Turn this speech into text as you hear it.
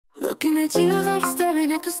Looking at you like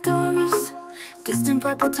staring at the stars. Distant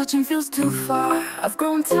bright but touching feels too far. I've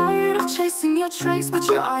grown tired of chasing your trace, but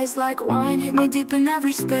your eyes like wine hit me deep in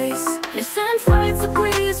every space. Your scent fights the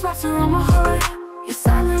breeze, wraps around my heart. Your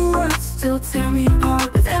silent words still tear me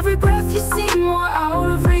apart. With every breath you seem more out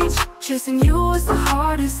of reach. Chasing you is the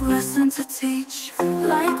hardest lesson to teach.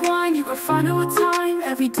 Like wine, you refine it with time.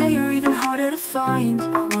 Every day you're even harder to find.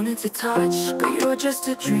 I wanted to touch, but you're just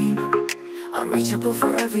a dream. Unreachable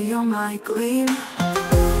forever, you're my gleam.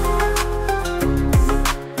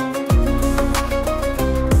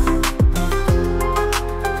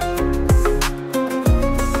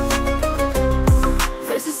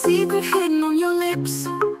 There's a secret hidden on your lips.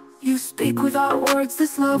 You speak without words,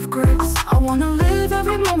 this love grips. I wanna live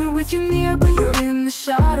every moment with you near, but you're in the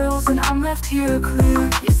shadows and I'm left here clear.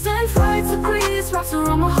 Your scent fights the breeze, wraps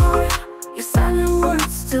around my heart. Your silent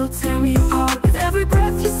words still tear me apart. With every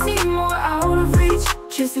breath you seem more out of reach.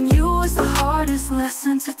 Chasing you is the hardest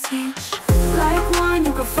lesson to teach. Like wine,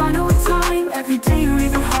 you can find it with time. Every day you're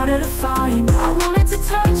even harder to find. I wanted to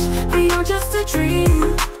touch, but you're just a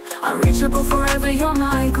dream. Unreachable forever, you're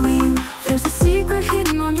my gleam. There's a secret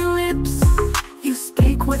hidden on your lips. You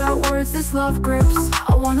speak without words, this love grips.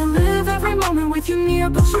 I wanna live every moment with you near,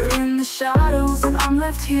 but you're in the shadows and I'm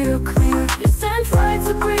left here clear. Your scent fights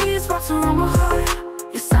the breeze, wraps around my heart.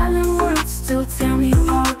 Your silent words still tear me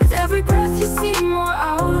apart. With every breath you seem more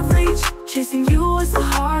out of reach. Chasing you is the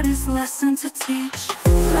hardest lesson to teach.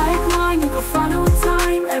 Like wine, you can find it with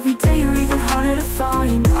time. Every day you're even harder to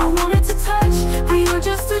find. I wanted to touch, but you're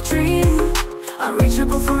just a dream.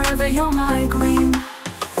 Unreachable forever, you're my gleam.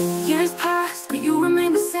 Years pass, but you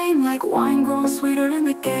remain the same. Like wine grown sweeter in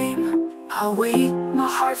the game. I'll wait, my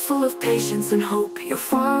heart full of patience and hope. You're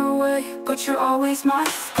far away, but you're always my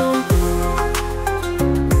scope.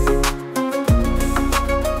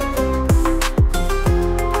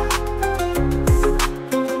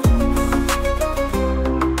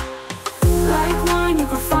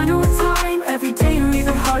 Every day you're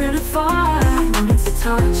even harder to find. Wanted to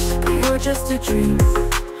touch, but you're just a dream.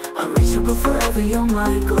 Unreachable forever, you're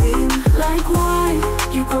my gleam. Like wine,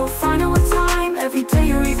 you grow finer with time. Every day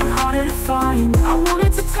you're even harder to find. I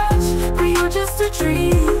wanted to touch, but you're just a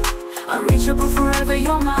dream. Unreachable forever,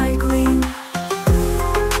 you're my gleam.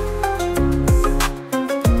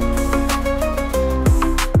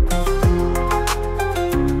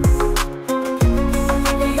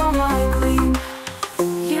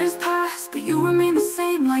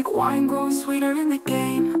 Like wine grown sweeter in the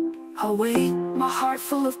game. I'll wait, my heart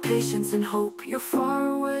full of patience and hope. You're far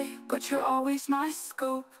away, but you're always my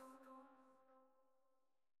scope.